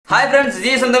Hi friends,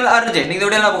 this is MrArunvijay. நீங்க இந்த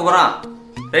வீடியோல பார்க்க போறோம்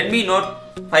Redmi Note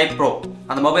 5 Pro.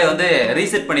 அந்த மொபைல் வந்து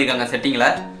ரீசெட் பண்ணிருக்காங்க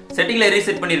செட்டிங்ல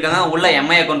ரீசெட் பண்ணிருக்காங்க. உள்ள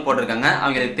MI அக்கவுண்ட் போட்டுருக்காங்க.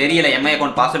 அவங்களுக்கு தெரியல MI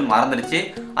அக்கவுண்ட் பாஸ்வேர்ட் மறந்துருச்சு.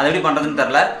 அது எப்படி பண்றதுன்னு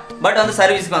தெரியல. பட் வந்து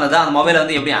சர்வீஸ்க்கு வந்தது. அந்த மொபைல்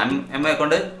வந்து எப்படி MI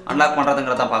அக்கவுண்ட் அன்லாக்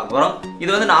பண்றதுங்கறத பார்க்க போறோம்.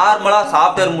 இது வந்து நார்மலா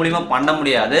சாஃப்ட்வேர் மூலமா பண்ண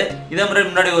முடியாது. இத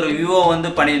முன்னாடி ஒரு Vivo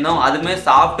வந்து பண்ணிருந்தோம். அதுமே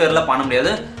சாஃப்ட்வேர்ல பண்ண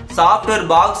முடியாது. சாஃப்ட்வேர்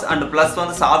பாக்ஸ் அண்ட் பிளஸ்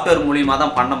வந்து சாஃப்ட்வேர் மூலமா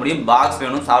தான் பண்ண முடியும். பாக்ஸ்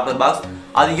வேணும், சாஃப்ட்வேர் பாக்ஸ்.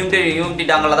 அது யூஎம்டி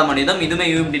டாங்கல்ல தான் பண்ணிருந்தோம். இதுமே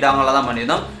யூஎம்டி டாங்கல்ல தான்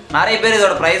பண்ணிருந்தோம். நிறைய பேர்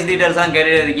இதோட பிரைஸ் டீடைல்ஸ்லாம்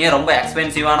கேட்டுட்டு இருக்கீங்க. ரொம்ப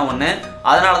எக்ஸ்பென்சிவான ஒன்று.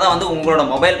 அதனால தான் வந்து உங்களோட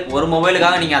மொபைல் ஒரு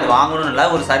மொபைலுக்காக நீங்கள் அதை வாங்கணும்னு இல்லை.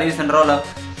 ஒரு சர்வீஸ் சென்டரோ இல்லை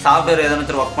சாஃப்ட்வேர்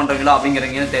எதனாச்சும் ஒர்க் பண்ணுறீங்களோ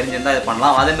அப்படிங்கிறீங்க தெரிஞ்சிருந்தால் இது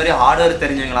பண்ணலாம். அதேமாதிரி ஹார்ட்வேர்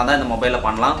தெரிஞ்சவங்களா தான் இந்த மொபைலில்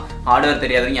பண்ணலாம். ஹார்ட்வேர்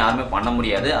தெரியாதவங்க யாருமே பண்ண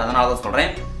முடியாது. அதனால தான்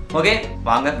சொல்கிறேன். ஓகே,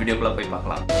 வாங்க வீடியோக்குள்ளே போய்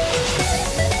பார்க்கலாம்.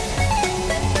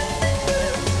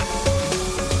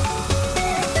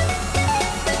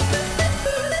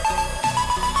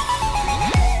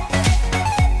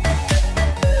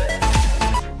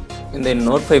 இந்த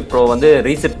Note 5 Pro வந்து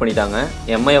ரீசெட் பண்ணிட்டாங்க.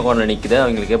 MI அக்கௌண்ட்டில் நிற்குது.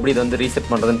 அவங்களுக்கு எப்படி இது வந்து ரீசெட்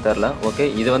பண்ணுறதுன்னு தெரில. ஓகே,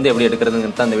 இது வந்து எப்படி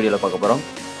எடுக்கிறதுன்னு தான் இந்த வீடியோவில் பார்க்க போகிறோம்.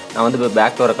 நான் வந்து இப்போ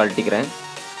பேக் டோரை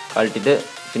கழட்டிட்டு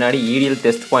பின்னாடி EDL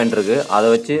டெஸ்ட் பாயிண்ட் இருக்குது. அதை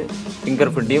வச்சு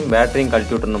ஃபிங்கர் பிரிண்ட்டையும் பேட்டரியும்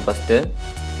கழட்டி விட்டுறணும். ஃபஸ்ட்டு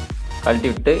கழட்டி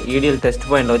விட்டு EDL டெஸ்ட்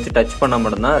பாயிண்ட்டை வச்சு டச் பண்ணால்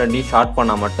மட்டும்தான், ரெண்டையும் ஷார்ட்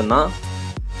பண்ணால் மட்டும்தான்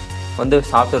வந்து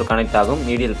சாஃப்ட்வேர் கனெக்ட் ஆகும்.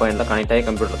 EDL பாயிண்ட்டில் கனெக்ட் ஆகி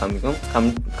கம்ப்யூட்டர் காமிக்கும்.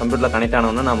 கம்ப்யூட்டரில் கனெக்ட்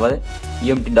ஆனோன்னா நம்ம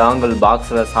யூஎம்டி டாங்கல்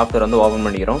பாக்ஸில் சாஃப்ட்வேர் வந்து ஓப்பன்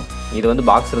பண்ணிக்கிறோம். இது வந்து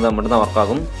பாக்ஸ் இருந்தால் மட்டும்தான் ஒர்க்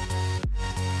ஆகும்.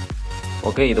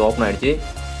 ஓகே, இது ஓப்பன் ஆகிடுச்சு.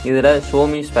 இதில்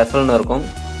ஷோமி ஸ்பெஷல்னு இருக்கும்.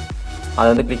 அதை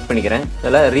வந்து கிளிக் பண்ணிக்கிறேன்.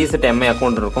 இதில் ரீசெட் MI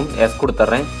அக்கௌண்ட் இருக்கும். எஸ்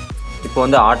கொடுத்துட்றேன். இப்போ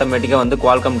வந்து ஆட்டோமேட்டிக்காக வந்து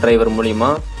குவால்காம் டிரைவர்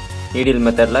மூலிமா EDL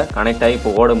மெத்தடில் கனெக்ட் ஆகி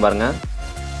இப்போ ஓடும் பாருங்கள்.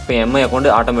 இப்போ MI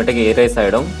அக்கௌண்ட் ஆட்டோமேட்டிக்காக எரேஸ்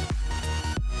ஆகிடும்.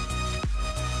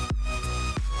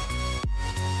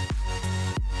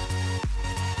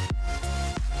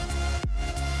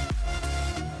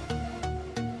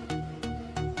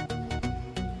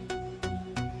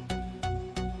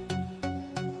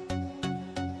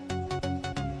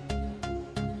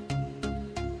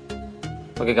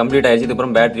 ஓகே, கம்ப்ளீட் ஆகிடுச்சு.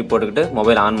 இதுக்கப்புறம் பேட்டரி போட்டுக்கிட்டு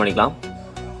மொபைல் ஆன் பண்ணிக்கலாம்.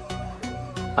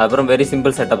 அதுக்கப்புறம் வெரி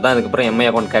சிம்பிள் செட்டப் தான். இதுக்கப்புறம் MI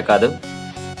அக்கௌண்ட் கேட்காது.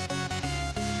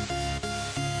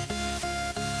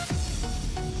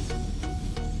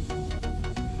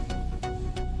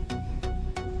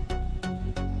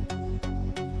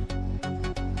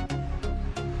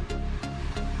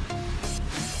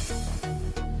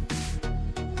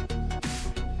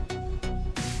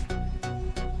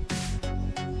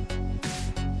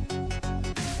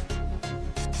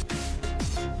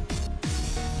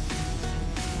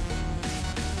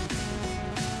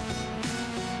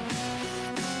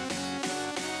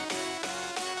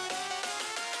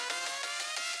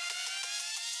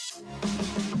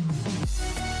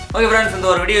 ஓகே ஃப்ரெண்ட்ஸ், இந்த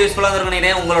ஒரு வீடியோ யூஸ்ஃபுல்லாக இருக்குன்னு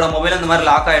நினைக்கிறேன். உங்களோட மொபைல் இந்த மாதிரி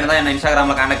லாக் ஆகிருந்தா என்ன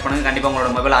இன்ஸ்டாகிராமில் கான்டாக்ட் பண்ணுங்க. கண்டிப்பாக உங்களோட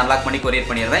மொபைல் அன்லாக் பண்ணி கொரியர்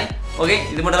பண்ணிடுறேன். ஓகே,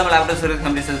 இது மட்டும் இல்லாமல் லேப்டாப் சர்வீஸ்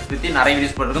கம்ப்யூட்டர்ஸ் பற்றி நிறைய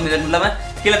வீடியோஸ் போட்டுருக்கும். இது மட்டும் இல்லாமல்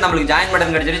கீழே நம்மளுக்கு ஜாயின்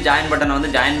பட்டன் கிடச்சிட்டு ஜாயின் பட்டன் வந்து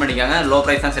ஜாயின் பண்ணிக்காங்க. லோ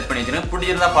ப்ரைஸ் தான் செட் பண்ணி வச்சுருக்கேன்.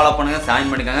 பிடிச்சிருந்தா ஃபாலோ பண்ணுங்கள்,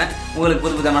 ஜாயின் பண்ணிக்காங்க. உங்களுக்கு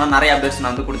புதுமான நிறைய அப்டேட்ஸ்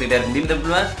நான் வந்து கொடுத்துட்டே இருக்கேன். இந்த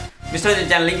MrArunvijay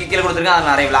சேனல் லிங்க் கீழே கொடுத்துருக்கேன்.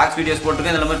 அதில் நிறைய விளாக்ஸ் வீடியோஸ்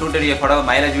போட்டுருக்கேன். இதில் மாதிரி 2 ஃபோட்டோ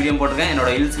மைலேஜ் வீடியோ போட்டுருக்கேன். என்னோட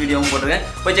ஹில்ஸ் வீடியோவும் போட்டுருக்கேன்.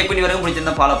 போய் செக் பண்ணி வரைக்கும்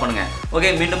பிடிச்சிருந்தா ஃபாலோ பண்ணுங்கள்.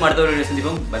 ஓகே, மீண்டும் அடுத்த ஒரு வீடியோ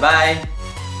சந்திப்போம். Bye bye.